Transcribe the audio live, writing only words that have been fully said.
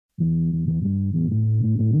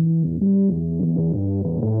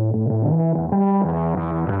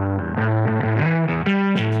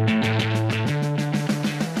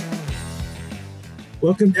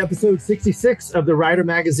Welcome to episode 66 of the Rider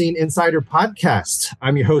Magazine Insider Podcast.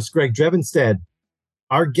 I'm your host, Greg Drevenstedt.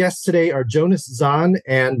 Our guests today are Jonas, Zahn,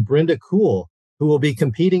 and Brenda Kuhl, who will be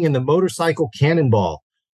competing in the motorcycle Cannonball,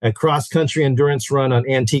 a cross-country endurance run on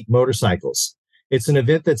antique motorcycles. It's an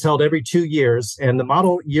event that's held every 2 years, and the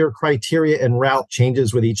model year criteria and route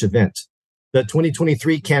changes with each event. The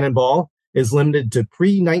 2023 Cannonball is limited to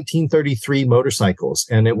pre-1933 motorcycles,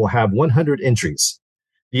 and it will have 100 entries.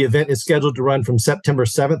 The event is scheduled to run from September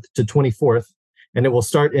 7th to 24th, and it will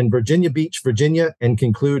start in Virginia Beach, Virginia, and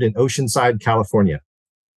conclude in Oceanside, California.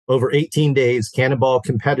 Over 18 days, Cannonball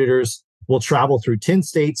competitors will travel through 10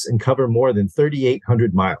 states and cover more than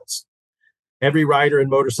 3,800 miles. Every rider and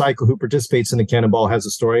motorcycle who participates in the Cannonball has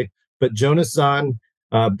a story, but Jonas, Zahn,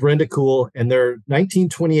 Brenda Kuhl, and their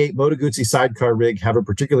 1928 Moto Guzzi sidecar rig have a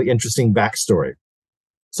particularly interesting backstory.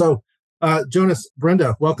 So, Jonas,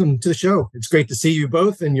 Brenda, welcome to the show. It's great to see you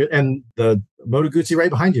both and the Moto Guzzi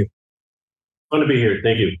right behind you. Fun to be here.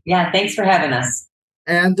 Thank you. Yeah, thanks for having us.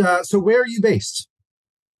 And so where are you based?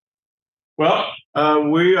 Well,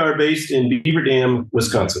 we are based in Beaver Dam,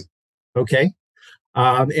 Wisconsin. Okay.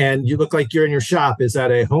 And you look like you're in your shop. Is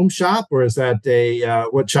that a home shop or is that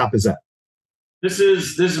what shop is that? This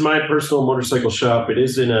is my personal motorcycle shop. It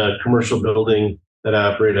is in a commercial building that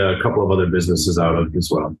I operate a couple of other businesses out of as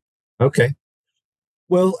well. Okay.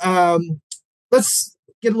 Well, let's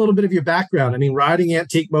get a little bit of your background. I mean, riding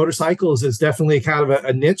antique motorcycles is definitely kind of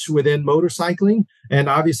a niche within motorcycling, and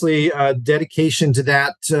obviously dedication to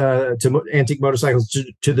that, to antique motorcycles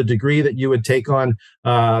to the degree that you would take on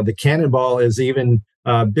the Cannonball is even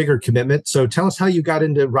a bigger commitment. So tell us how you got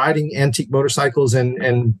into riding antique motorcycles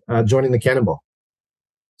and joining the Cannonball.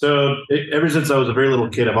 So ever since I was a very little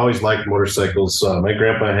kid, I've always liked motorcycles. My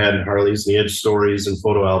grandpa had Harleys, and he had stories and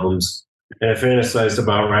photo albums. And I fantasized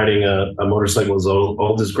about riding a motorcycle as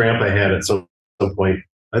old as Grandpa had at some point.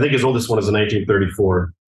 I think his oldest one is a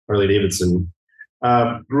 1934 Harley Davidson.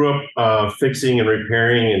 Grew up fixing and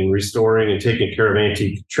repairing and restoring and taking care of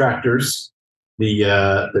antique tractors. The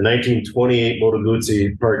 1928 Moto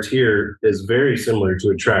Guzzi Partier is very similar to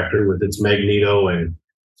a tractor with its magneto and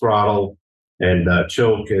throttle and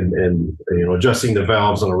choke and adjusting the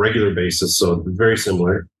valves on a regular basis. So very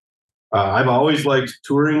similar. I've always liked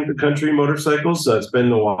touring the country motorcycles. It's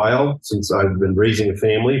been a while since I've been raising a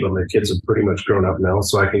family, but my kids have pretty much grown up now,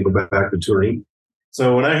 so I can go back to touring.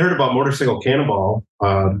 So when I heard about Motorcycle Cannonball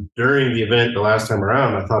during the event the last time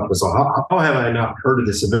around, I thought to myself, how have I not heard of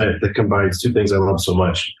this event that combines two things I love so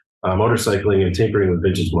much, motorcycling and tinkering with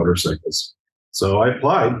vintage motorcycles? So I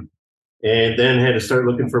applied and then had to start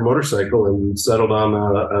looking for a motorcycle and settled on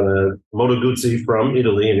a Moto Guzzi from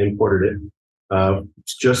Italy and imported it.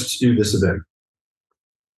 Just to do this event.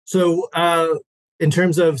 So in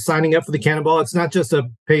terms of signing up for the Cannonball, it's not just a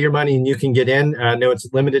pay your money and you can get in. I know it's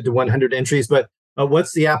limited to 100 entries, but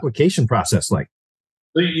what's the application process like?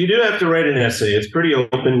 So you do have to write an essay. It's pretty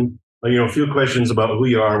open. A few questions about who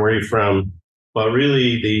you are, where you're from, but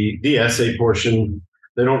really the essay portion,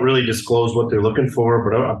 they don't really disclose what they're looking for,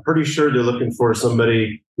 but I'm pretty sure they're looking for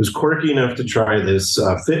somebody who's quirky enough to try this,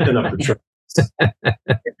 fit enough to try this.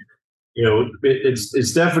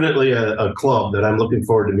 It's definitely a club that I'm looking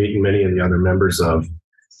forward to meeting many of the other members of.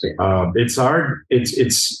 It's hard.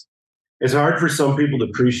 It's hard for some people to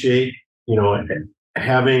appreciate,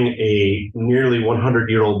 having a nearly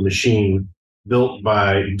 100-year-old machine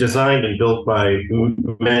designed and built by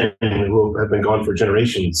men who have been gone for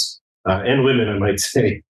generations, and women, I might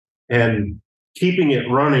say, and keeping it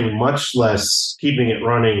running, much less keeping it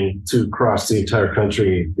running to cross the entire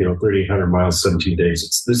country, 3,800 miles, 17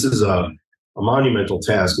 days. This is a monumental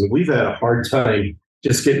task. I mean, we've had a hard time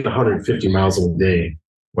just getting 150 miles in a day.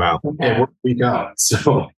 Wow. And we're a week out.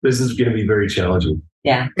 So this is going to be very challenging.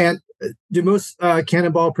 Yeah. And do most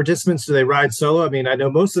Cannonball participants, do they ride solo? I mean, I know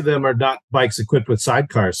most of them are not bikes equipped with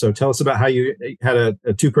sidecars. So tell us about how you had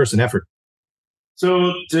a two-person effort.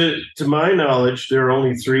 So to my knowledge, there are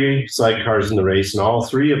only 3 sidecars in the race, and all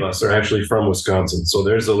 3 of us are actually from Wisconsin. So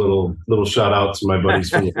there's a little shout out to my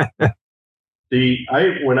buddies from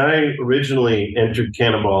when I originally entered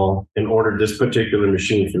Cannonball and ordered this particular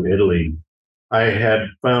machine from Italy, I had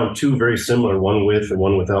found 2 very similar, one with and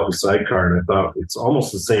one without the sidecar, and I thought it's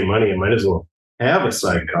almost the same money. I might as well have a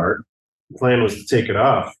sidecar. The plan was to take it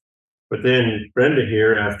off, but then Brenda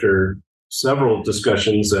here, after several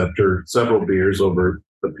discussions, after several beers over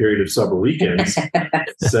a period of several weekends,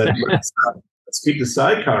 said, let's keep the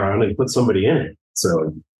sidecar on and put somebody in it.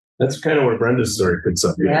 So That's kind of where Brenda's story picks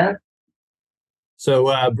up. Yeah.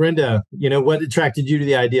 So, Brenda, what attracted you to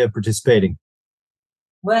the idea of participating?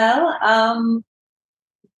 Well,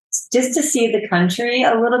 just to see the country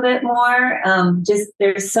a little bit more. Just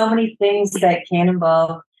there's so many things that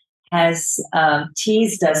Cannonball has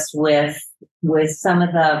teased us with some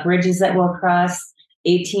of the bridges that we'll cross,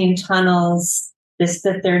 18 tunnels, this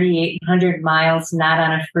the 3,800 miles, not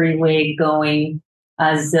on a freeway going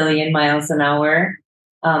a zillion miles an hour.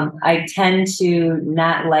 I tend to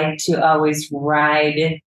not like to always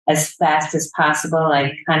ride as fast as possible.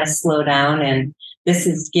 I kind of slow down, and this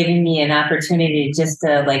is giving me an opportunity just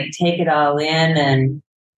to take it all in and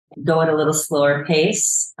go at a little slower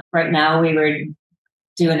pace. Right now, we were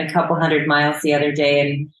doing a couple hundred miles the other day,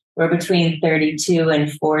 and we're between 32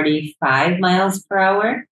 and 45 miles per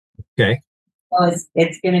hour. Okay. So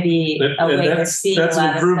it's going to be a way to see a lot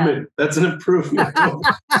of stuff. That's an improvement.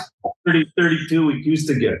 32 we used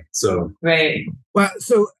to get. So right. Well,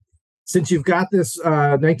 so since you've got this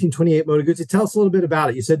 1928 Moto Guzzi, tell us a little bit about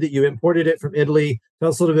it. You said that you imported it from Italy. Tell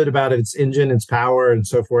us a little bit about its engine, its power, and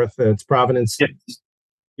so forth, its provenance.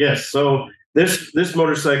 Yes. So this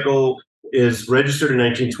motorcycle is registered in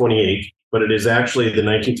 1928, but it is actually the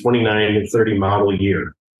 1929 and 30 model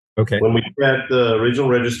year. Okay. When we got the original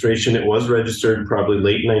registration, it was registered probably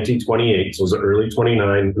late 1928, so it was an early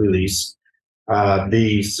 29 release.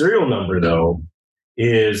 The serial number, though,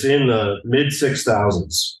 is in the mid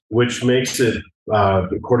 6,000s, which makes it,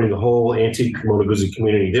 according to the whole antique Moto Guzzi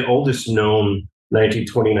community, the oldest known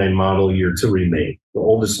 1929 model year to remain, the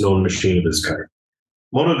oldest known machine of this kind.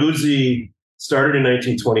 Moto Guzzi started in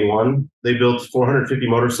 1921. They built 450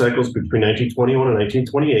 motorcycles between 1921 and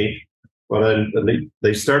 1928. But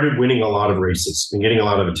they started winning a lot of races and getting a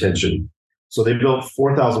lot of attention. So they built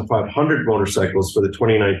 4,500 motorcycles for the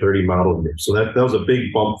 2930 model year. So that was a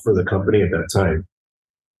big bump for the company at that time.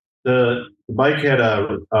 The bike had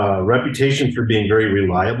a reputation for being very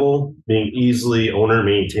reliable, being easily owner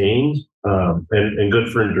maintained, and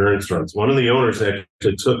good for endurance runs. One of the owners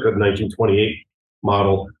actually took a 1928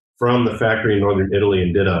 model from the factory in northern Italy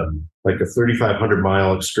and did a 3,500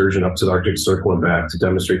 mile excursion up to the Arctic Circle and back to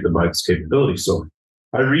demonstrate the bike's capability. So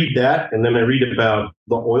I read that, and then I read about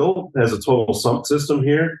the oil as a total sump system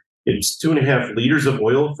here. It's 2.5 liters of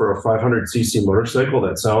oil for a 500cc motorcycle.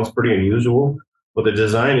 That sounds pretty unusual, but the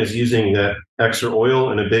design is using that extra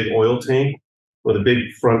oil in a big oil tank with a big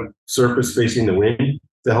front surface facing the wind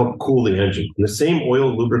to help cool the engine. And the same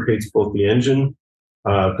oil lubricates both the engine,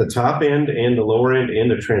 the top end and the lower end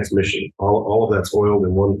and the transmission. All of that's oiled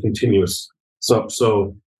in one continuous sump.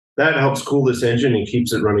 So that helps cool this engine and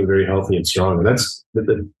keeps it running very healthy and strong.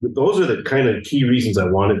 And those are the kind of key reasons I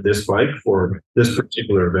wanted this bike for this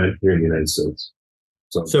particular event here in the United States.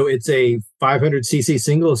 So it's a 500cc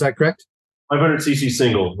single, is that correct? 500cc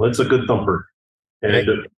single. That's a good thumper. And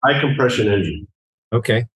a high compression engine.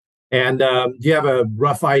 Okay. And do you have a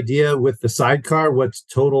rough idea with the sidecar what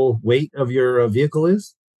total weight of your vehicle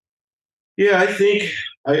is? Yeah, I think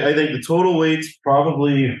the total weight's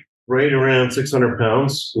probably right around 600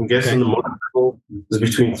 pounds. I'm guessing the motorcycle is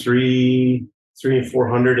between 300 and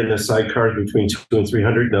 400, and the sidecar is between 200 and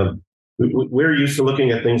 300. Now, we're used to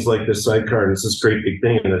looking at things like this sidecar, and it's this great big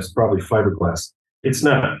thing, and it's probably fiberglass. It's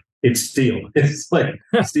not. It's steel. It's like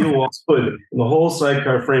steel walls hood, and the whole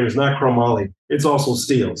sidecar frame is not chromoly. It's also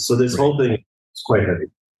steel. So this whole thing is quite heavy.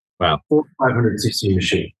 Wow. 500cc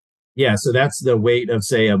machine. Yeah, so that's the weight of,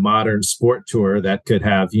 say, a modern sport tour that could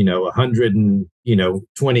have,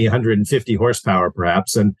 120, 150 horsepower,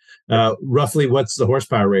 perhaps. And roughly, what's the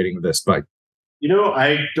horsepower rating of this bike?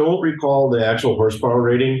 I don't recall the actual horsepower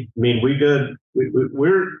rating. I mean,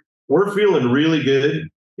 we're feeling really good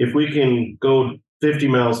if we can go 50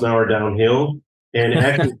 miles an hour downhill and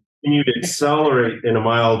actually continue to accelerate in a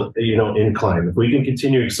mild, incline. If we can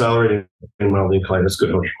continue accelerating in a mild incline, that's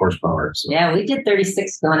good horsepower. So. Yeah, we did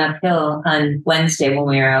 36 going uphill on Wednesday when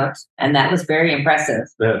we were out, and that was very impressive.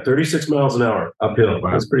 Yeah, 36 miles an hour uphill.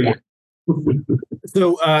 Wow. That's pretty good.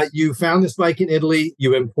 So you found this bike in Italy.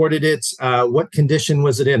 You imported it. What condition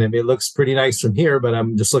was it in? I mean, it looks pretty nice from here, but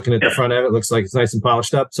I'm just looking at the front of it. It looks like it's nice and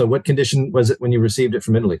polished up. So what condition was it when you received it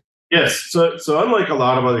from Italy? Yes. So unlike a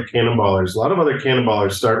lot of other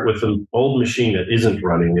cannonballers start with an old machine that isn't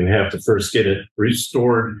running and have to first get it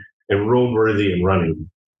restored and roadworthy and running.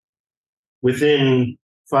 Within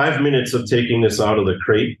 5 minutes of taking this out of the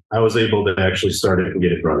crate, I was able to actually start it and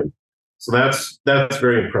get it running. So that's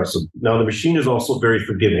very impressive. Now the machine is also very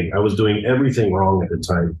forgiving. I was doing everything wrong at the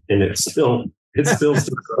time, and it still sticks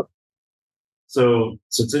up. So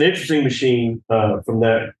it's an interesting machine from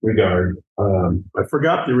that regard. I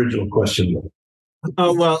forgot the original question though.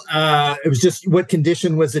 Oh well, it was just what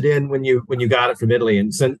condition was it in when you got it from Italy,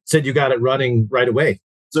 and said you got it running right away.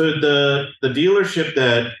 So the dealership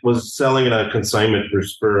that was selling it on consignment for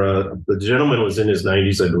the gentleman was in his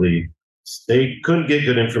 90s, I believe. They couldn't get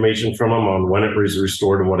good information from him on when it was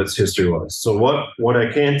restored and what its history was. So what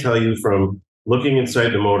I can tell you from looking inside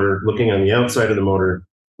the motor, looking on the outside of the motor,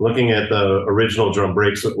 looking at the original drum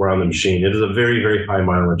brakes that were on the machine, it is a very, very high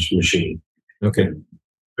mileage machine. Okay.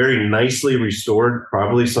 Very nicely restored,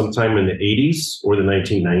 probably sometime in the 80s or the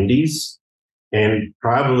 1990s, and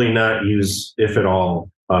probably not used, if at all,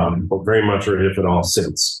 but very much or if at all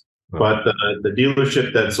since. But the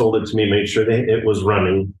dealership that sold it to me made sure that it was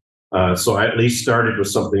running. So I at least started with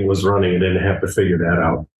something was running and didn't have to figure that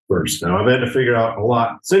out first. Now I've had to figure out a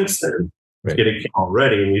lot since then to get it all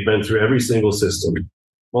ready. And we've been through every single system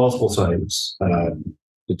multiple times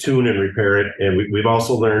to tune and repair it. And we've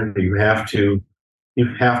also learned that you have to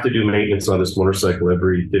do maintenance on this motorcycle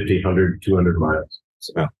every 50, 100, 200 miles.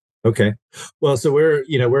 So. Okay. Well, so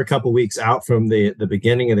we're a couple weeks out from the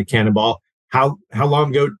beginning of the Cannonball. How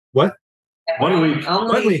long ago? What? 1 week.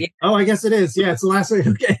 1 week. Oh, I guess it is. Yeah, it's the last week.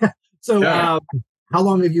 Okay. So how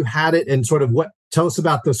long have you had it, and sort of tell us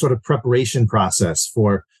about the sort of preparation process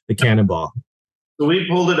for the Cannonball. So we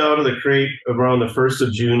pulled it out of the crate around the 1st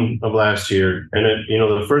of June of last year. And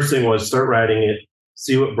the first thing was start riding it,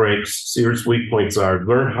 see what breaks, see where its weak points are,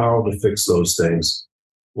 learn how to fix those things.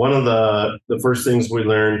 One of the first things we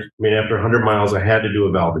learned, after 100 miles, I had to do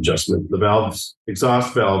a valve adjustment. The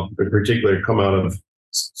exhaust valve in particular, come out of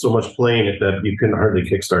so much playing it that you couldn't hardly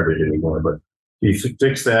kickstart it anymore. But you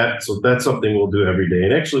fix that. So that's something we'll do every day.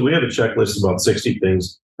 And actually, we have a checklist of about 60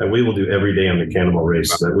 things that we will do every day on the Cannonball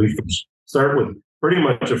race. That we start with pretty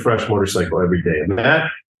much a fresh motorcycle every day. And that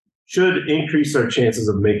should increase our chances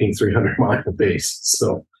of making 300-mile days.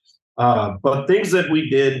 So, but things that we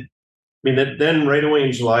did, then right away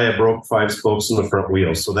in July, I broke 5 spokes in the front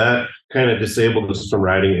wheel. So that kind of disabled us from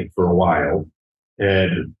riding it for a while.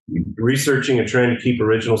 And researching and trying to keep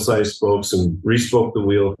original size spokes and respoke the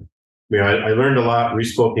wheel. I learned a lot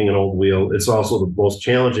respoking an old wheel. It's also the most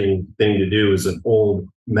challenging thing to do is an old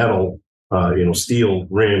metal, steel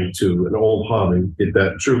rim to an old hub and get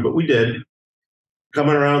that true. But we did.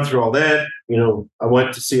 Coming around through all that, I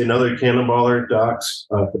went to see another Cannonballer,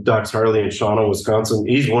 Doc's Harley in Shawano, Wisconsin.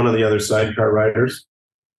 He's one of the other sidecar riders.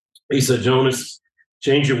 He said, Jonas,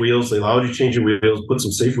 change your wheels. They allowed you to change your wheels, put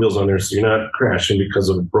some safe wheels on there so you're not crashing because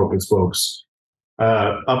of broken spokes.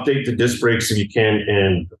 Update the disc brakes if you can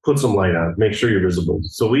and put some light on. Make sure you're visible.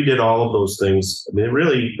 So we did all of those things.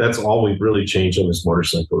 That's all we've really changed on this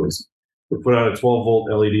motorcycle is we put on a 12-volt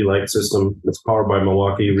LED light system that's powered by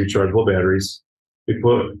Milwaukee rechargeable batteries. We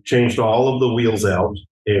changed all of the wheels out,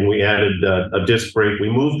 and we added a disc brake. We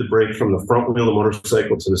moved the brake from the front wheel of the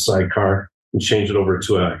motorcycle to the sidecar and changed it over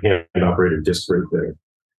to a hand-operated disc brake there.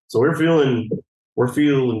 So we're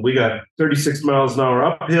feeling we got 36 miles an hour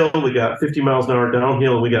uphill, we got 50 miles an hour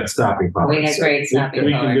downhill, and we got stopping power. We got great stopping power.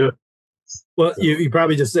 We can do it. Well, you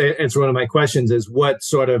probably just answered one of my questions is what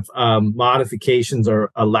sort of modifications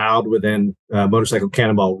are allowed within motorcycle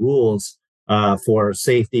Cannonball rules for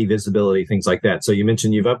safety, visibility, things like that. So you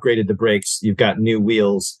mentioned you've upgraded the brakes, you've got new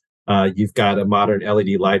wheels, you've got a modern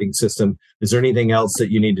LED lighting system. Is there anything else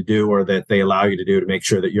that you need to do or that they allow you to do to make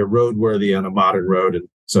sure that you're roadworthy on a modern road and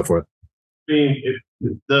so forth?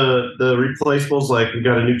 The replaceables, like we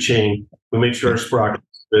got a new chain. We make sure our sprockets,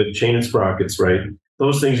 the chain and sprockets, right?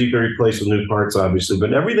 Those things you can replace with new parts, obviously.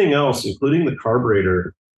 But everything else, including the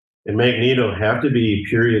carburetor and magneto, have to be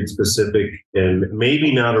period specific and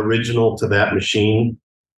maybe not original to that machine.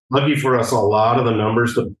 Lucky for us, a lot of the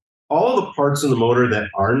numbers, all of the parts in the motor that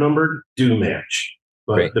are numbered do match.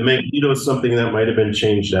 But the magneto is something that might have been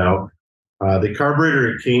changed out. The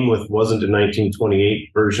carburetor it came with wasn't the 1928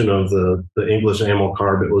 version of the English ammo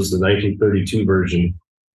carb. It was the 1932 version.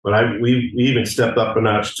 But we even stepped up a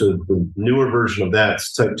notch to the newer version of that.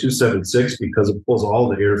 It's type 276 because it pulls all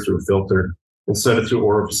the air through a filter instead of through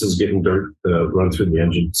orifices getting dirt run through the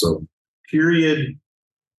engine. So period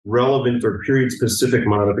relevant or period specific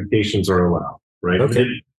modifications are allowed, right? Okay.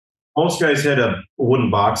 Most guys had a wooden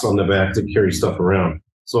box on the back to carry stuff around.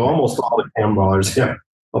 So almost all the Cannonballers have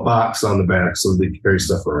a box on the back so they can carry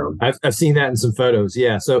stuff around. I've seen that in some photos.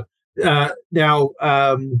 Yeah. So now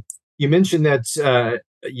you mentioned that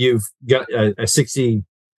you've got a 60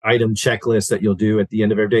 item checklist that you'll do at the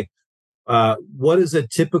end of every day. What is a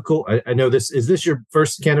typical, I know is this your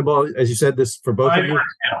first Cannonball, as you said, this for both of you?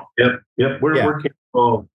 Yep. We're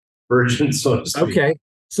Cannonball virgins, so to speak. Okay.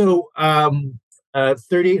 So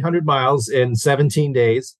 3,800 miles in 17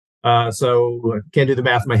 days. So I can't do the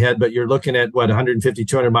math in my head, but you're looking at what, 150,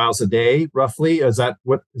 200 miles a day, roughly? Is that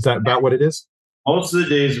about what it is? Most of the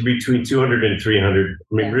days are between 200 and 300.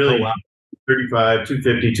 I mean, really, Oh, wow. 35,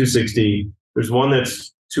 250, 260. There's one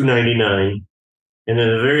that's 299. And then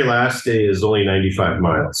the very last day is only 95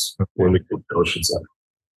 miles when we put the Oceanside.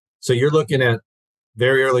 So you're looking at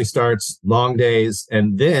very early starts, long days,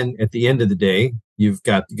 and then at the end of the day, you've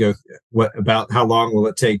got to go. About how long will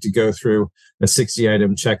it take to go through a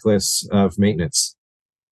 60-item checklist of maintenance?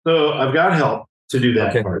 So I've got help to do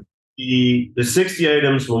that part. The 60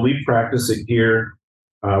 items, when we practice it here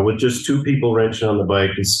with just two people wrenching on the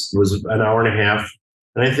bike, was an hour and a half.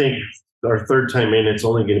 And I think our third time in, it's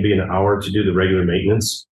only going to be an hour to do the regular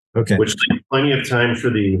maintenance. Okay. Which leaves plenty of time for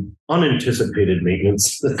the unanticipated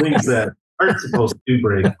maintenance, the things that aren't supposed to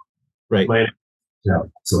break. Right. Yeah,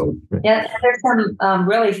 there's some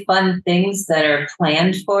really fun things that are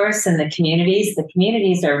planned for us in the communities. The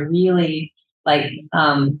communities are really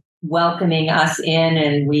welcoming us in,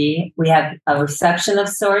 and we have a reception of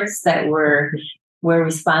sorts that we're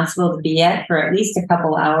responsible to be at for at least a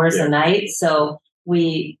couple hours a night. So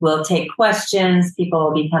we will take questions. People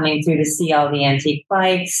will be coming through to see all the antique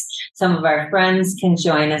bikes. Some of our friends can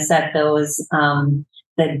join us at those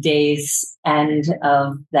the day's end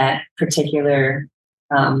of that particular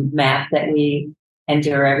map that we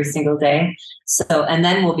endure every single day. So, and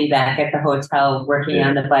then we'll be back at the hotel working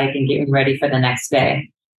on the bike and getting ready for the next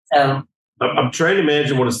day. So I'm trying to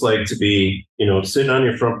imagine what it's like to be, sitting on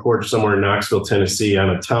your front porch somewhere in Knoxville, Tennessee, on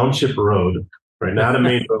a township road, right? Not a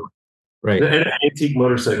main road. Right. And an antique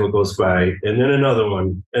motorcycle goes by, and then another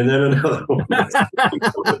one, and then another one.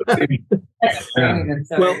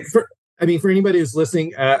 Well, for anybody who's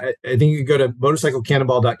listening, I think you can go to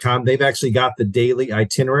motorcyclecannonball.com. They've actually got the daily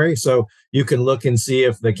itinerary, so you can look and see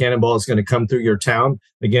if the Cannonball is going to come through your town.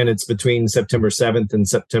 Again, it's between September 7th and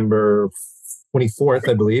September 24th,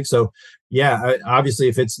 I believe. So, yeah, obviously,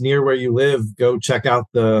 if it's near where you live, go check out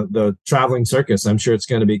the traveling circus. I'm sure it's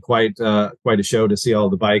going to be quite a show to see all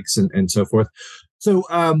the bikes and so forth. So,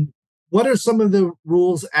 what are some of the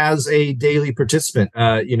rules as a daily participant?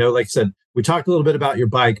 Like I said, we talked a little bit about your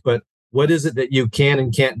bike, but what is it that you can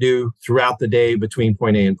and can't do throughout the day between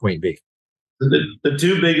point A and point B? The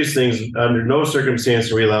two biggest things, under no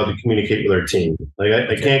circumstance are we allowed to communicate with our team. Like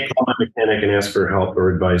I can't call my mechanic and ask for help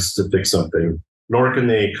or advice to fix something, nor can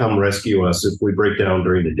they come rescue us if we break down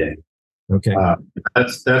during the day. Okay.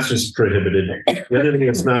 That's just prohibited. The other thing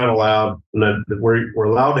that's not allowed, we're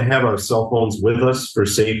allowed to have our cell phones with us for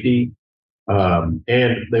safety. And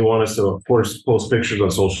they want us to, of course, post pictures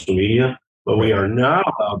on social media, but we are not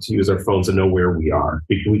allowed to use our phones to know where we are.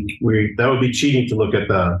 That would be cheating to look at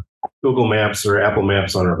the Google Maps or Apple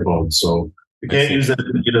Maps on our phones. So we can't use that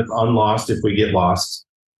to get us unlost if we get lost.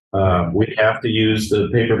 We have to use the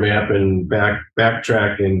paper map and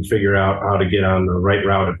backtrack and figure out how to get on the right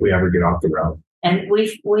route if we ever get off the route. And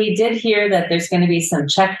we did hear that there's going to be some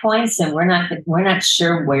checkpoints, and we're not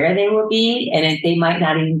sure where they will be, and they might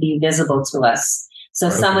not even be visible to us. So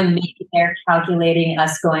someone may be there calculating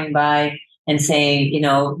us going by and saying,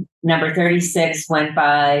 number 36 went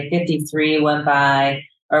by, 53 went by,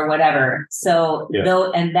 or whatever. So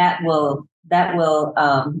that will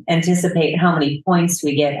anticipate how many points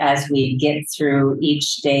we get as we get through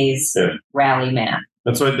each day's rally map.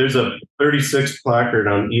 That's why there's a 36 placard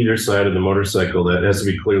on either side of the motorcycle that has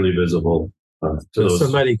to be clearly visible.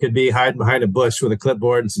 Somebody could be hiding behind a bush with a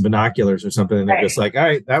clipboard and some binoculars or something, and they're just like, all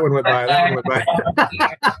right, that one went by, that one went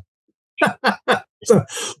by. So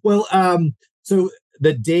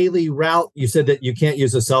the daily route, you said that you can't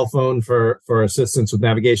use a cell phone for assistance with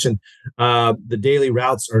navigation. The daily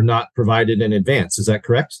routes are not provided in advance. Is that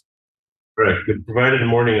correct? Correct. It's provided the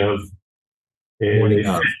morning of.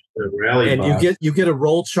 Rally and you get a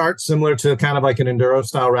roll chart similar to kind of like an enduro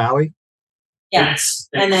style rally. Yes,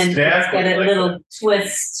 and then get a little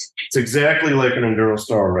twist. It's exactly like an enduro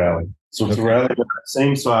style rally. So it's a rally with the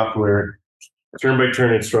same software. Turn by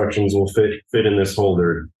turn instructions will fit in this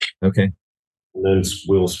holder. Okay. And then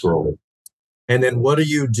we'll scroll it. And then what do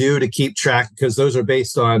you do to keep track? Because those are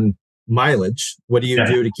based on mileage. What do you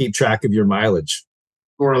do to keep track of your mileage?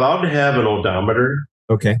 We're allowed to have an odometer.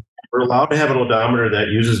 Okay. We're allowed to have an odometer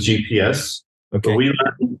that uses GPS. Okay.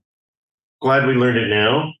 But glad we learned it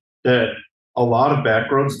now, that a lot of back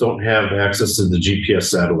roads don't have access to the GPS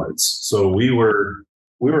satellites. So we were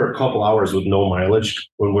a couple hours with no mileage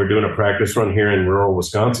when we're doing a practice run here in rural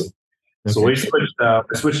Wisconsin. Okay. So we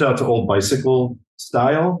switched out to old bicycle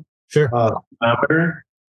style odometer,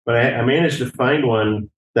 but I managed to find one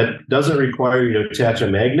that doesn't require you to attach a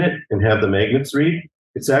magnet and have the magnets read.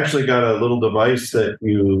 It's actually got a little device that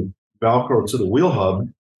you Velcro to the wheel hub,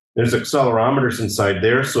 There's accelerometers inside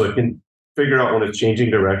there, so it can figure out when it's changing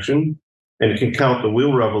direction, and it can count the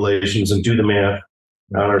wheel revelations and do the math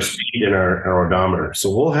on our speed and our odometer.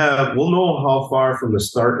 So we'll know how far from the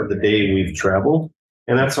start of the day we've traveled,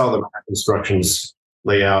 and that's how the map instructions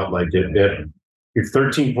lay out. Like if you're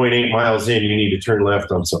 13.8 miles in, you need to turn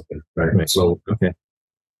left on something, right? So okay.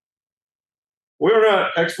 We're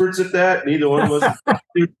not experts at that. Neither one of us.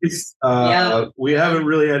 We haven't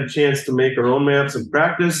really had a chance to make our own maps in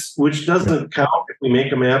practice, which doesn't count if we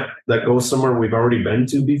make a map that goes somewhere we've already been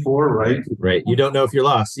to before, right? Right. You don't know if you're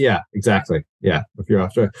lost. Yeah, exactly. Yeah, if you're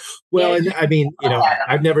off track. Well, and I mean,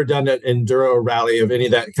 I've never done an enduro rally of any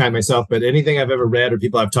of that kind myself, but anything I've ever read or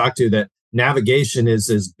people I've talked to, that navigation is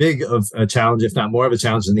as big of a challenge, if not more of a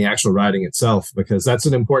challenge, than the actual riding itself, because that's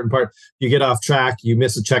an important part. You get off track, you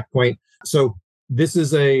miss a checkpoint. So this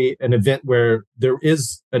is an event where there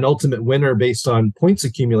is an ultimate winner based on points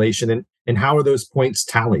accumulation, and how are those points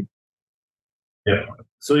tallied? Yeah.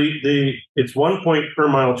 So it's 1 point per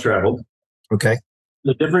mile traveled. Okay.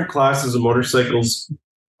 The different classes of motorcycles,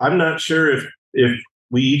 I'm not sure if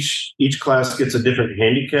we each class gets a different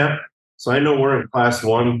handicap. So I know we're in class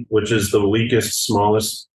 1, which is the weakest,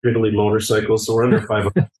 smallest, piddly motorcycle. So we're under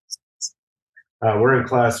 500. We're in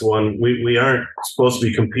class 1. We aren't supposed to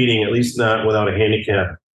be competing, at least not without a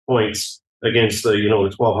handicap, points against the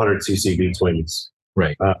 1200 cc V-twins.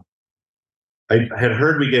 Right. I had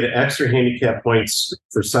heard we get extra handicap points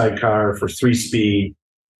for sidecar, for 3-speed.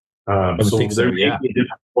 So there may be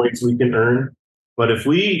different points we can earn. But if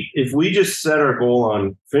we just set our goal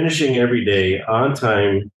on finishing every day on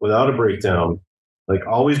time without a breakdown, like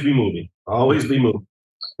always be moving,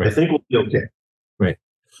 right. I think we'll be okay. Right.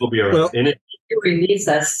 We'll be all right. Well, it release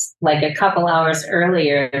us like a couple hours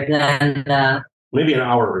earlier than maybe an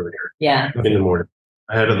hour earlier. Yeah. In the morning,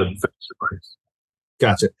 ahead of the race.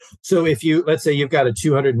 Gotcha. So if let's say you've got a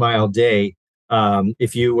 200-mile day,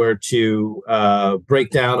 if you were to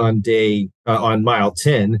break down on mile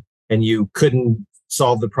 10 and you couldn't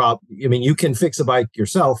solve the problem, I mean, you can fix a bike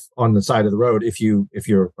yourself on the side of the road if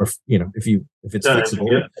it's fixable.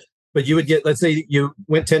 Yeah. But you would get, let's say you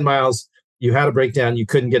went 10 miles, you had a breakdown, you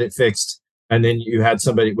couldn't get it fixed, and then you had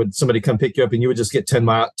somebody come pick you up, and you would just get 10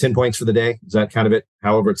 points for the day. Is that kind of it?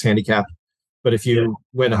 However, it's handicapped. But if you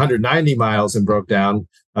went 190 miles and broke down,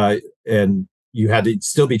 and you had to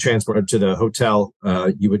still be transported to the hotel,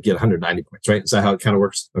 you would get 190 points, right? Is that how it kind of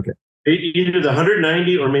works? Okay. Either the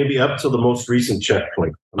 190 or maybe up to the most recent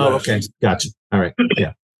checkpoint. Okay. Gotcha. All right.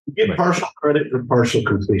 Yeah. You get partial credit for partial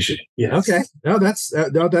completion. Yes. Okay. No, that's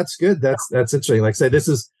good. That's interesting. Like I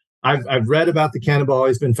say, I've read about the Cannonball,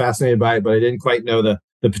 always been fascinated by it, but I didn't quite know the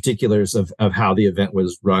particulars of how the event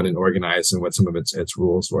was run and organized and what some of its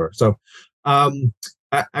rules were. So I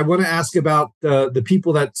want to ask about the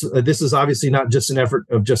people that this is obviously not just an effort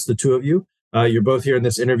of just the two of you. You're both here in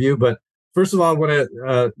this interview, but first of all, I want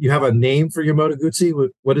to, you have a name for your Moto Guzzi.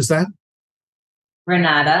 What is that?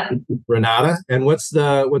 Renata. And what's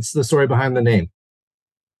the story behind the name?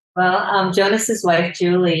 Well, Jonas's wife,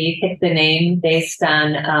 Julie, picked the name based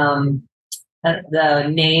on the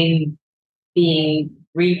name being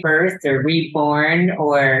rebirth or reborn,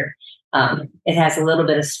 or it has a little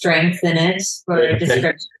bit of strength in it for a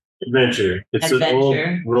description. Adventure. It's an old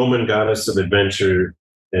Roman goddess of adventure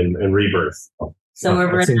and rebirth. So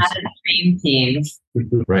we're Renata Dream Team.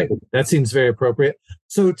 Right. That seems very appropriate.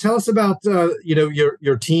 So tell us about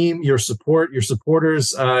your team, your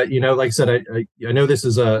supporters. Like I said, I know this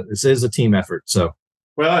is a team effort. So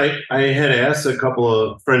well, I had asked a couple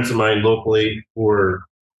of friends of mine locally who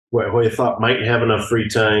I thought might have enough free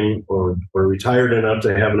time or retired enough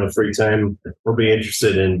to have enough free time or be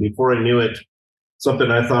interested in. Before I knew it,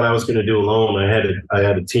 something I thought I was going to do alone, I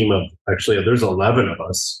had a team of, actually there's 11 of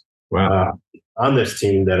us. Wow. On this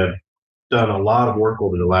team that have done a lot of work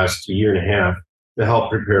over the last year and a half to help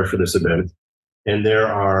prepare for this event. And there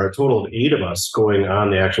are a total of 8 of us going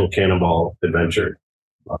on the actual Cannonball adventure.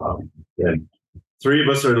 And 3 of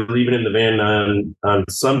us are leaving in the van on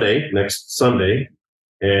next Sunday.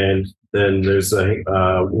 And then there's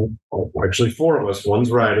actually 4 of us. One's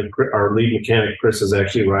riding. Our lead mechanic, Chris, is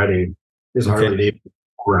actually riding his Harley Davidson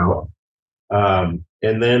route.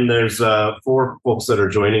 And then there's 4 folks that are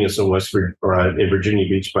joining us in in Virginia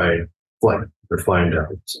Beach by flight. They're flying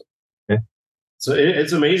down. So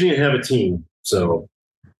it's amazing to have a team. So,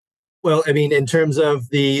 well, I mean, in terms of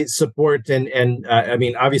the support and I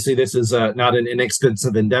mean, obviously this is not an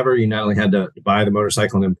inexpensive endeavor. You not only had to buy the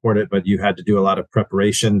motorcycle and import it, but you had to do a lot of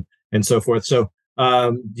preparation and so forth. So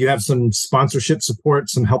do you have some sponsorship support,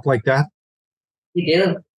 some help like that? We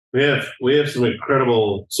do. We have some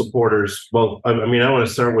incredible supporters. Well, I mean, I want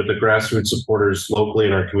to start with the grassroots supporters locally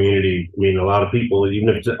in our community. I mean, a lot of people, even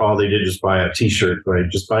if all they did just buy a T-shirt, right?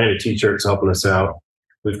 Just buying a T-shirt is helping us out.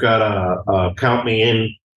 We've got a Count Me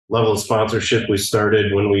In level of sponsorship we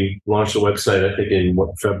started when we launched the website, I think in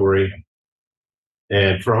February.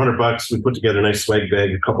 And for $100, we put together a nice swag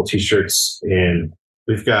bag, a couple T-shirts, and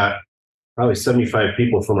we've got probably 75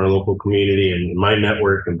 people from our local community and my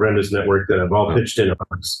network and Brenda's network that have all pitched in.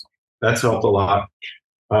 That's helped a lot.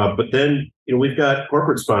 But then, we've got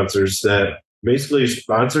corporate sponsors that basically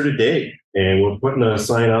sponsor today, and we're putting a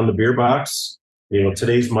sign on the beer box.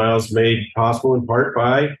 Today's miles made possible in part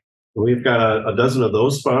by. We've got a dozen of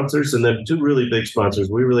those sponsors, and then two really big sponsors.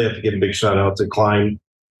 We really have to give a big shout out to Klein,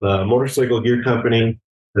 the motorcycle gear company,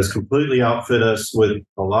 has completely outfit us with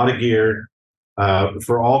a lot of gear.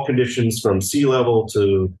 For all conditions from sea level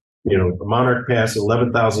to, the Monarch Pass,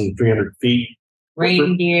 11,300 feet.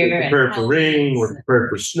 Rain gear. We're prepared for rain. We're prepared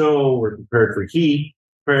for snow. We're prepared for heat.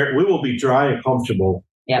 We will be dry and comfortable.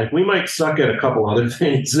 Yeah. Like, we might suck at a couple other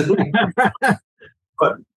things,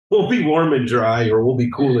 but we'll be warm and dry, or we'll be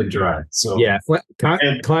cool and dry. So yeah,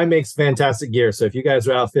 Klein makes fantastic gear. So if you guys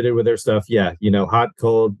are outfitted with their stuff, hot,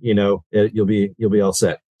 cold, you'll be all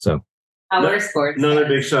set. So. Power Sports. Another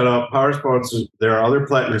big shout out. Power Sports, they're our other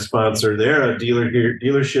platinum sponsor. They're a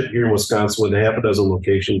dealership here in Wisconsin with half a dozen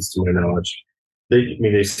locations, to my knowledge.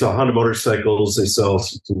 They sell Honda motorcycles. They sell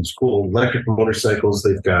some cool electric motorcycles.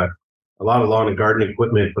 They've got a lot of lawn and garden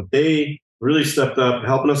equipment, but they really stepped up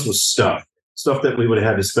helping us with stuff that we would have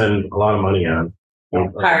had to spend a lot of money on.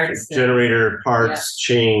 Parts, generator, parts,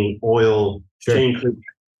 chain, oil, chain cleaning.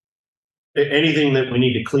 Anything that we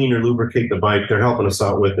need to clean or lubricate the bike, they're helping us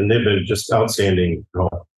out with, and they've been just outstanding.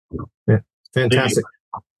 Yeah, fantastic.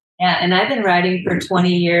 Yeah, and I've been riding for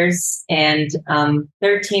 20 years, and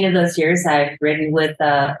 13 of those years I've ridden with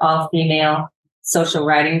an all-female social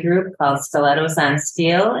riding group called Stilettos on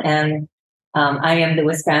Steel, and I am the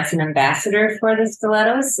Wisconsin ambassador for the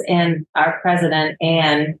Stilettos, and our president,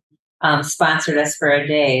 Ann, sponsored us for a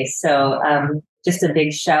day. So just a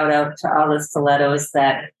big shout out to all the Stilettos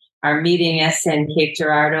that are meeting us in Cape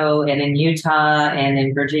Girardeau and in Utah and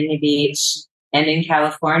in Virginia Beach and in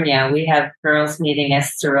California. We have girls meeting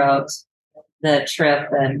us throughout the trip.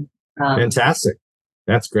 And fantastic.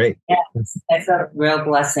 That's great. Yeah, that's a real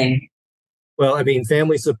blessing. Well, I mean,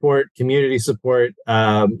 family support, community support,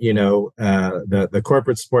 the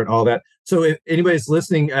corporate support, all that. So if anybody's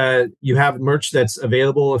listening, you have merch that's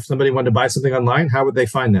available. If somebody wanted to buy something online, how would they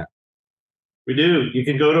find that? We do. You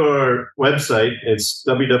can go to our website. It's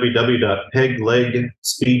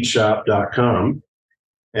www.peglegspeedshop.com.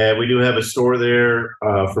 And we do have a store there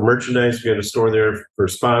for merchandise. We have a store there for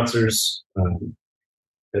sponsors. And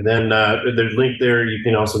then there's a link there. You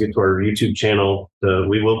can also get to our YouTube channel.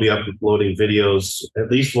 We will be uploading videos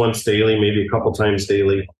at least once daily, maybe a couple times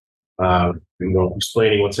daily,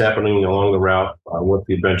 explaining what's happening along the route, what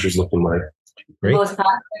the adventure's looking like. Great. The most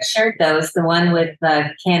popular shirt, though, is the one with the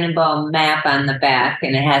Cannonball map on the back,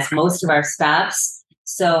 and it has most of our stops.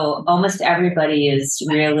 So almost everybody is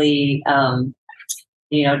really,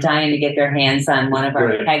 dying to get their hands on one of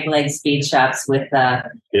our Peg Leg Speed Shops with the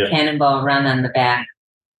Cannonball run on the back.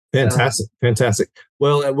 Fantastic.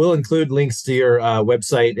 Well, we'll include links to your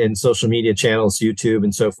website and social media channels, YouTube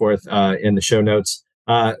and so forth, in the show notes.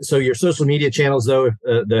 So your social media channels, though,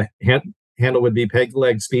 the handle would be Peg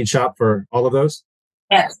Leg Speed Shop for all of those?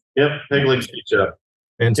 Yes. Yep, Peg Leg Speed Shop.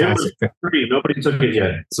 Fantastic. It was free. Nobody took it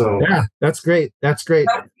yet. So yeah, that's great. That's great.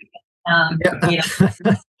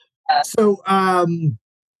 So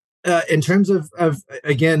in terms of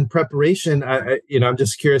again preparation, I'm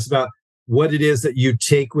just curious about what it is that you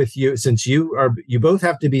take with you, since you both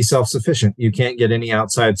have to be self-sufficient. You can't get any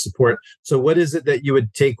outside support. So what is it that you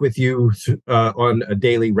would take with you on a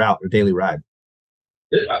daily route or daily ride?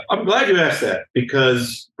 I'm glad you asked that,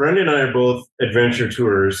 because Brenda and I are both adventure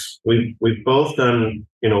tourers. We've both done,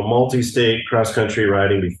 multi-state cross-country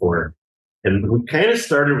riding before. And we kind of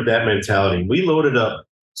started with that mentality. We loaded up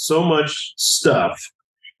so much stuff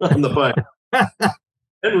on the bike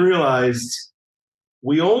and realized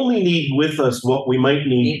we only need with us what we might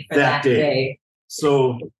need that day.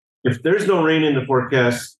 So if there's no rain in the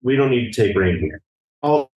forecast, we don't need to take rain gear.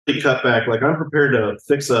 I'll cut back. Like, I'm prepared to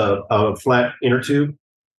fix a flat inner tube,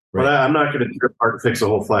 but I'm not going to tear apart and fix a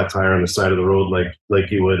whole flat tire on the side of the road like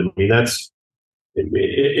you would. I mean,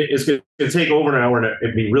 it's going to take over an hour, and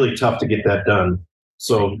it'd be really tough to get that done.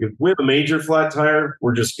 So if we have a major flat tire,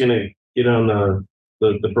 we're just going to get on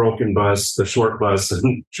the broken bus, the short bus,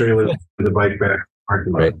 and trailer the bike back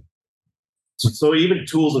parking lot. Right. So even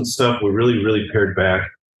tools and stuff, we really, really pared back.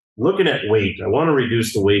 looking at weight, I want to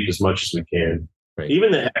reduce the weight as much as we can. Right.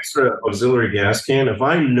 Even the extra auxiliary gas can, if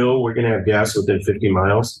I know we're going to have gas within 50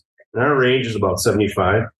 miles, and our range is about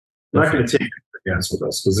 75, I'm not going to take gas with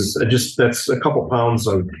us because that's a couple pounds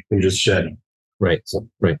I can just shed. Right. So,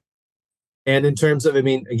 right. And in terms of, I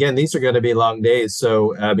mean, again, these are going to be long days.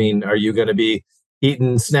 So, I mean, are you going to be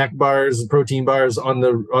eating snack bars and protein bars on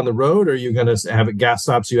the road, or are you going to have at gas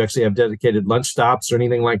stops? You actually have dedicated lunch stops or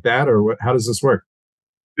anything like that, or how does this work?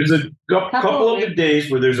 There's a couple of the days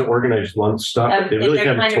where there's an organized lunch stop. They're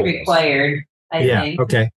kind of required, I think.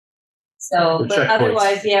 Okay. So, but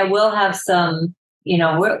otherwise, we'll have some.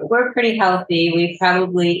 We're pretty healthy. We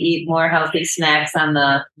probably eat more healthy snacks on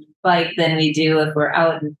the bike than we do if we're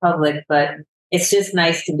out in public. But it's just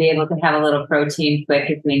nice to be able to have a little protein quick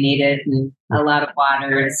if we need it, and a lot of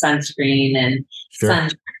water and sunscreen and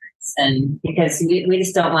sunscreens, and because we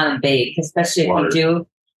just don't want to bake, especially if we do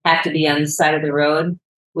have to be on the side of the road.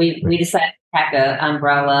 We decided to pack an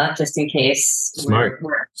umbrella just in case. Smart.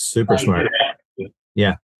 Super smart.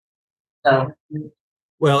 Yeah. So.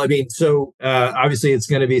 Well, I mean, so obviously it's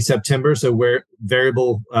going to be September, so where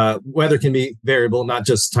variable weather can be variable, not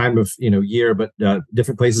just time of year, but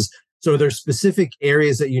different places. So are there specific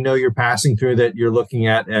areas that you're passing through that you're looking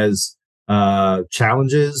at as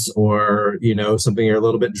challenges, or something you're a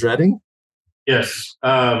little bit dreading? Yes.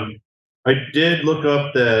 I did look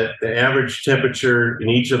up the average temperature in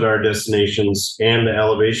each of our destinations and the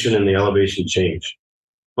elevation and the elevation change.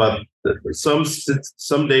 But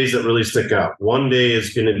some days that really stick out. One day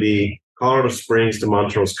is going to be Colorado Springs to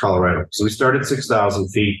Montrose, Colorado. So we start at 6,000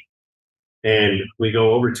 feet and we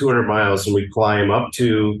go over 200 miles and we climb up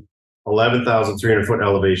to 11,300 foot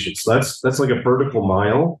elevation. So that's like a vertical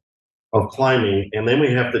mile of climbing. And then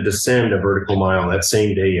we have to descend a vertical mile that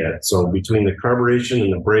same day yet. So between the carburation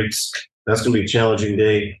and the brakes, that's going to be a challenging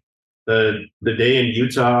day. The day in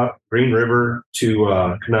Utah, Green River to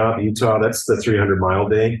Kanab, Utah, that's the 300-mile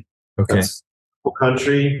day. Okay. That's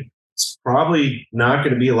country. It's probably not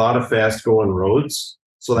going to be a lot of fast-going roads.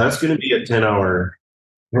 So that's going to be a 10-hour,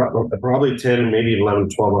 probably 10, maybe 11,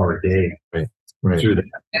 12-hour day. Right. Through that.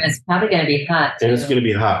 And it's probably going to be hot. And it's going to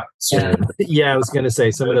be hot. So. Yeah, I was going to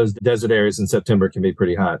say some of those desert areas in September can be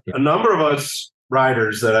pretty hot. Yeah. A number of us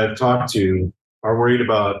riders that I've talked to are worried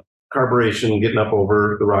about carburation getting up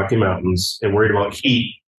over the Rocky Mountains and worried about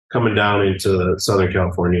heat coming down into Southern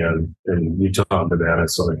California and Utah, Nevada,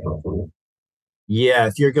 Southern California. Yeah,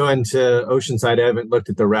 if you're going to Oceanside, I haven't looked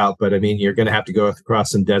at the route, but I mean, you're going to have to go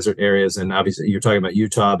across some desert areas. And obviously you're talking about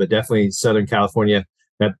Utah, but definitely Southern California,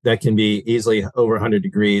 that can be easily over 100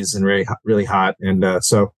 degrees and really hot. And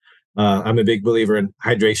so I'm a big believer in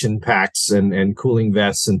hydration packs and cooling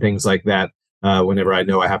vests and things like that. Whenever I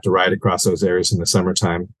know I have to ride across those areas in the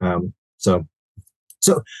summertime. So,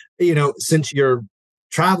 since your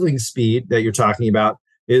traveling speed that you're talking about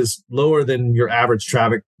is lower than your average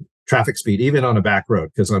traffic speed, even on a back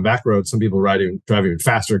road, because on a back road, some people drive even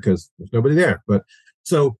faster because there's nobody there. But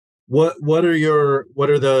so what are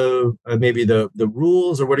the maybe the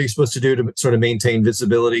rules, or what are you supposed to do to sort of maintain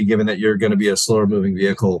visibility, given that you're going to be a slower moving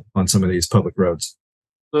vehicle on some of these public roads?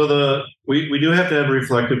 So we do have to have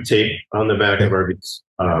reflective tape on the back of our vehicles.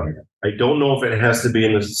 I don't know if it has to be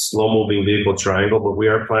in the slow-moving vehicle triangle, but we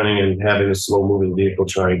are planning on having a slow-moving vehicle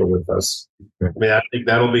triangle with us. I mean, I think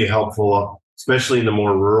that'll be helpful, especially in the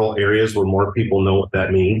more rural areas where more people know what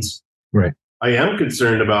that means. Right. I am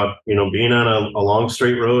concerned about being on a long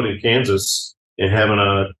straight road in Kansas and having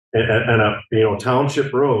a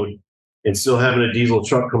township road and still having a diesel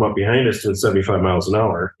truck come up behind us doing 75 miles an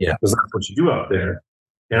hour. Yeah, because that's what you do out there.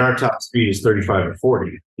 And our top speed is 35 or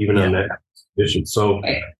 40, even on that condition. So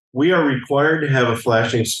we are required to have a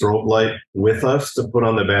flashing strobe light with us to put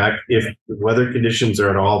on the back if the weather conditions are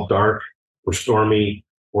at all dark or stormy,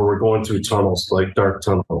 or we're going through tunnels, like dark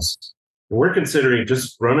tunnels. And we're considering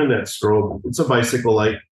just running that strobe. It's a bicycle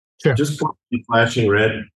light. Sure. Just put it flashing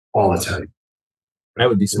red all the time. That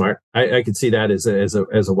would be smart. I could see that as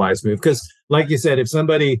a wise move, because like you said, if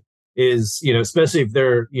somebody is, especially if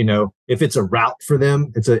they're, if it's a route for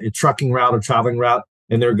them, it's a trucking route or traveling route,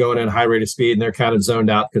 and they're going at a high rate of speed and they're kind of zoned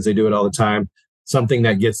out because they do it all the time, something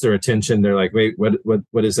that gets their attention, they're like, wait,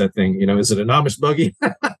 what is that thing? Is it an Amish buggy?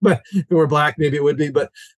 But if it were black, maybe it would be. But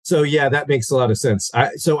so, yeah, that makes a lot of sense.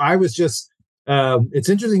 I was just, it's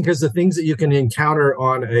interesting because the things that you can encounter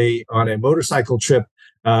on a motorcycle trip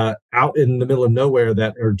out in the middle of nowhere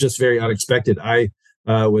that are just very unexpected. I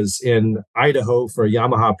was in Idaho for a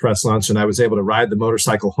Yamaha press launch, and I was able to ride the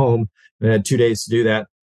motorcycle home. And I had 2 days to do that.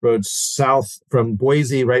 Rode south from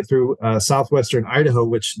Boise right through southwestern Idaho,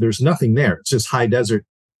 which there's nothing there. It's just high desert.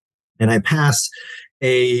 And I passed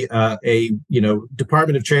a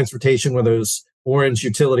Department of Transportation, one of those orange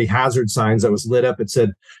utility hazard signs that was lit up. It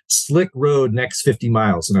said "Slick Road next 50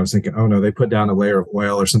 miles," and I was thinking, oh no, they put down a layer of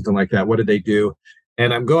oil or something like that. What did they do?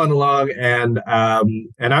 And I'm going along, and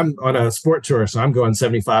I'm on a sport tour, so I'm going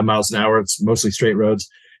 75 miles an hour. It's mostly straight roads,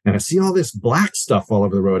 and I see all this black stuff all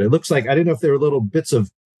over the road. It looks like, I didn't know if they were little bits of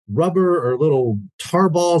rubber or little tar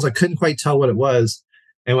balls. I couldn't quite tell what it was.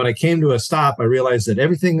 And when I came to a stop, I realized that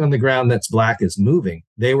everything on the ground that's black is moving.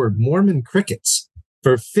 They were Mormon crickets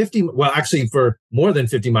for for more than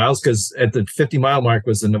 50 miles, because at the 50-mile mark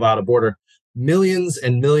was the Nevada border. Millions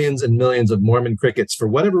and millions and millions of Mormon crickets. For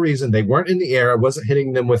whatever reason, they weren't in the air. I wasn't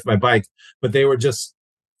hitting them with my bike, but they were just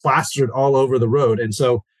plastered all over the road. And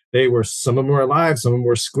so some of them were alive, some of them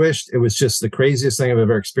were squished. It was just the craziest thing I've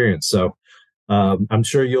ever experienced. So I'm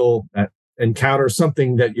sure you'll encounter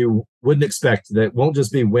something that you wouldn't expect, that won't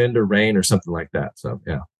just be wind or rain or something like that. So,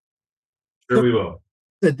 yeah. Sure, we will.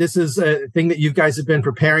 This is a thing that you guys have been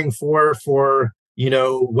preparing for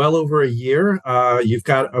well over a year. You've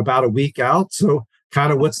got about a week out. So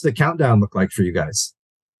kind of what's the countdown look like for you guys?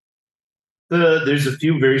 There's a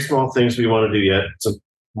few very small things we want to do yet. Some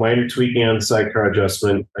minor tweaking on the sidecar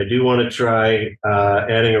adjustment. I do want to try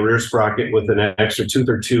adding a rear sprocket with an extra tooth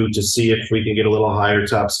or two to see if we can get a little higher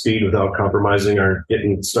top speed without compromising our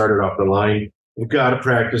getting started off the line. We've got to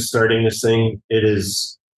practice starting this thing. It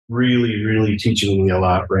is really, really teaching me a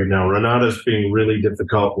lot right now. Renata's being really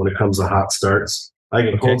difficult when it comes to hot starts. I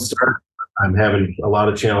can cold start. I'm having a lot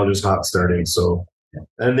of challenges hot starting. So,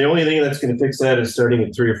 and the only thing that's going to fix that is starting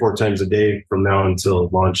it 3 or 4 times a day from now until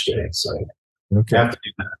launch day. So have to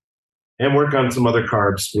do that. And work on some other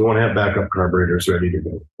carbs. We want to have backup carburetors ready to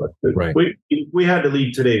go. But right. we had to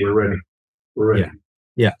leave today. We're ready. We're ready.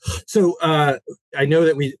 Yeah. So I know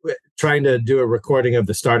that we trying to do a recording of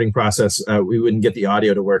the starting process. We wouldn't get the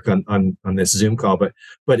audio to work on this Zoom call, but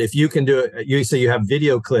if you can do it, you say you have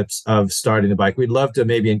video clips of starting the bike. We'd love to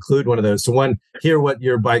maybe include one of those. So one, hear what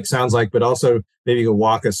your bike sounds like, but also maybe you can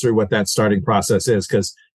walk us through what that starting process is,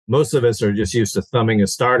 because most of us are just used to thumbing a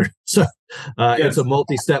starter. So It's a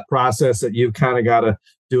multi-step process that you kind of got to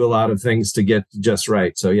do a lot of things to get just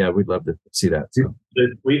right. So yeah, we'd love to see that. So.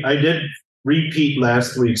 I did repeat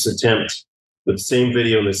last week's attempt with the same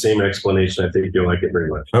video and the same explanation. I think you'll like it very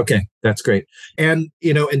much. Okay, that's great. And,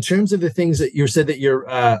 in terms of the things that you said that you're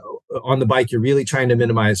on the bike, you're really trying to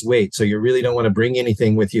minimize weight. So you really don't want to bring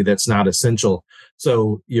anything with you that's not essential.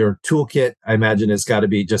 So your toolkit, I imagine, has got to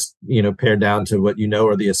be just, pared down to what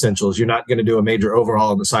are the essentials. You're not going to do a major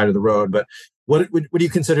overhaul on the side of the road, but what do you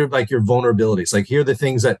consider like your vulnerabilities? Like, here are the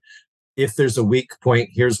things that, if there's a weak point,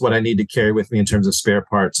 here's what I need to carry with me in terms of spare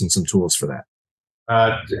parts and some tools for that.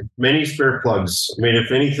 Many spare plugs. I mean,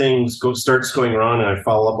 if anything starts going wrong and I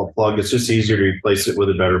follow up a plug, it's just easier to replace it with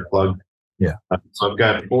a better plug. Yeah. So I've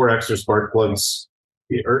got 4 extra spark plugs.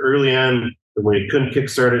 Early on, when you couldn't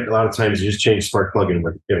kickstart it, a lot of times you just change spark plug and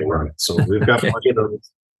it'll run. So we've got plenty of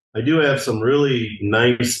those. I do have some really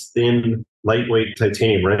nice, thin, lightweight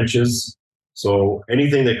titanium wrenches. So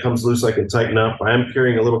anything that comes loose, I can tighten up. I am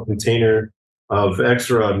carrying a little container of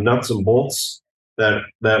extra nuts and bolts that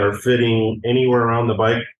are fitting anywhere around the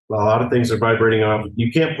bike. A lot of things are vibrating off.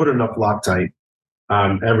 You can't put enough Loctite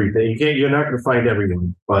on everything. You're not going to find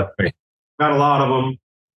everything, but got a lot of them.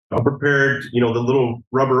 I'm prepared. The little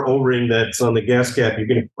rubber O-ring that's on the gas cap.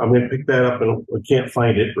 I'm going to pick that up and I can't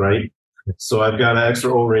find it. Right. So I've got an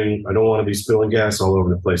extra O-ring. I don't want to be spilling gas all over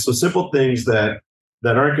the place. So simple things that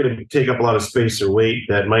aren't going to take up a lot of space or weight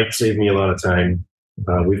that might save me a lot of time.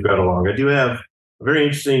 We've got along. I do have a very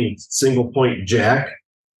interesting single point jack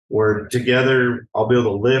where together I'll be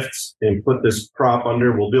able to lift and put this prop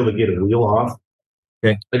under. We'll be able to get a wheel off.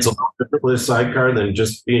 Okay. It's a lot different with a sidecar than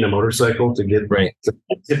just being a motorcycle to get to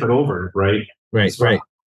tip it over, right? Right.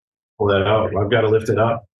 Pull that out. I've got to lift it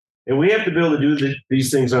up. And we have to be able to do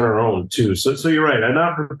these things on our own too. So you're right. I'm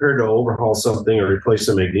not prepared to overhaul something or replace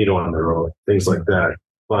a magneto on the road, things like that.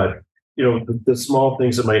 But the small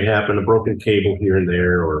things that might happen, a broken cable here and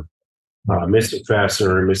there, or missing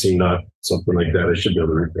fastener or missing nut, something like that, I should be able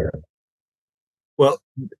to repair. Well,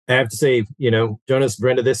 I have to say, Jonas,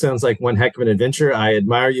 Brenda, this sounds like one heck of an adventure. I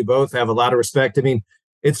admire you both. Have a lot of respect. I mean,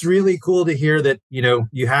 it's really cool to hear that,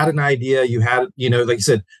 you had an idea, you had, like you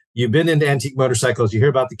said, you've been into antique motorcycles, you hear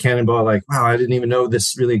about the Cannonball, like, wow, I didn't even know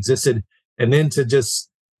this really existed. And then to just,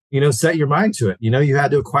 set your mind to it. You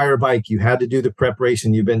had to acquire a bike, you had to do the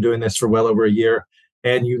preparation. You've been doing this for well over a year.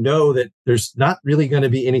 And that there's not really going to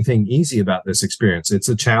be anything easy about this experience. It's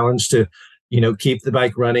a challenge to, keep the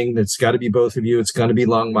bike running. It's got to be both of you. It's going to be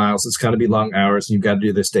long miles. It's going to be long hours. And you've got to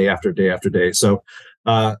do this day after day after day. So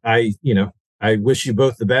I I wish you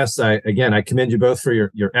both the best. I commend you both for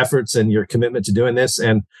your efforts and your commitment to doing this.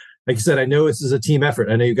 And like you said, I know this is a team effort.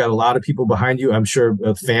 I know you've got a lot of people behind you. I'm sure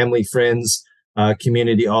family, friends,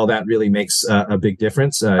 community, all that really makes a big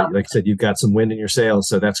difference. Like I said, you've got some wind in your sails,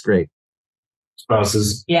 so that's great.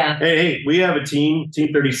 Spouses. Yeah. Hey, we have a team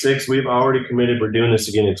 36. We've already committed. We're doing this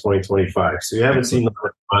again in 2025. So you haven't seen the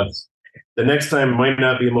months. The next time might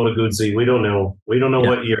not be a Moto Guzzi. We don't know. We don't know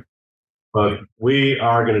what year, but we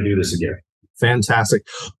are going to do this again. Fantastic.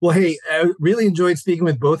 Well, hey, I really enjoyed speaking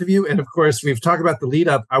with both of you. And of course, we've talked about the lead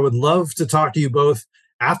up. I would love to talk to you both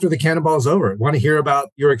after the Cannonball is over. I want to hear about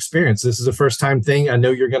your experience. This is a first time thing. I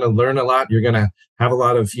know you're going to learn a lot. You're going to have a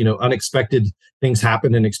lot of, unexpected things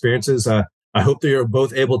happen and experiences. I hope that you're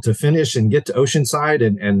both able to finish and get to Oceanside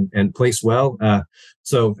and place well.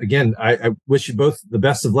 So again, I wish you both the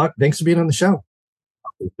best of luck. Thanks for being on the show.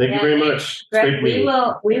 Thank you very much. Greg, we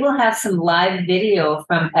will have some live video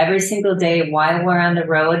from every single day while we're on the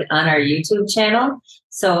road on our YouTube channel.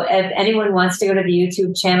 So if anyone wants to go to the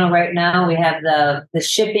YouTube channel right now, we have the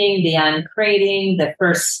shipping, the uncrating, the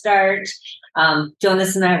first start.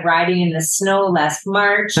 Jonas and I riding in the snow last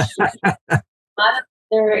March.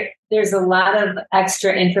 There's a lot of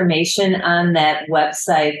extra information on that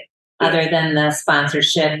website other than the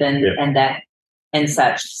sponsorship and that and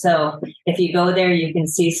such. So if you go there, you can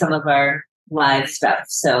see some of our live stuff.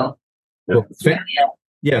 So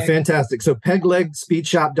fantastic. So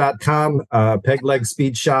peglegspeedshop.com, Pegleg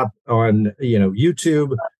Speed Shop on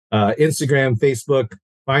YouTube, Instagram, Facebook.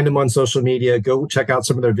 Find them on social media. Go check out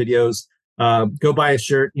some of their videos. Go buy a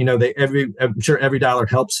shirt. I'm sure every dollar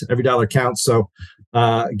helps. Every dollar counts. So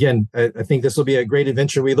again, I think this will be a great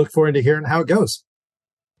adventure. We look forward to hearing how it goes.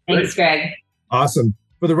 Thanks, Greg. Awesome.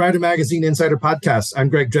 For the Rider Magazine Insider Podcast, I'm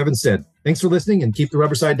Greg Drevenstedt. Thanks for listening and keep the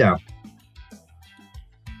rubber side down.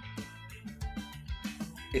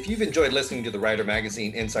 If you've enjoyed listening to the Rider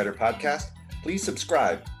Magazine Insider Podcast, please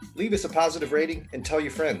subscribe, leave us a positive rating, and tell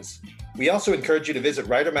your friends. We also encourage you to visit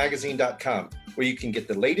ridermagazine.com, where you can get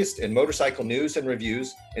the latest in motorcycle news and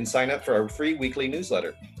reviews and sign up for our free weekly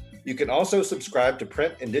newsletter. You can also subscribe to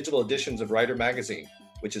print and digital editions of Rider Magazine,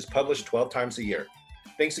 which is published 12 times a year.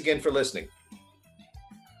 Thanks again for listening.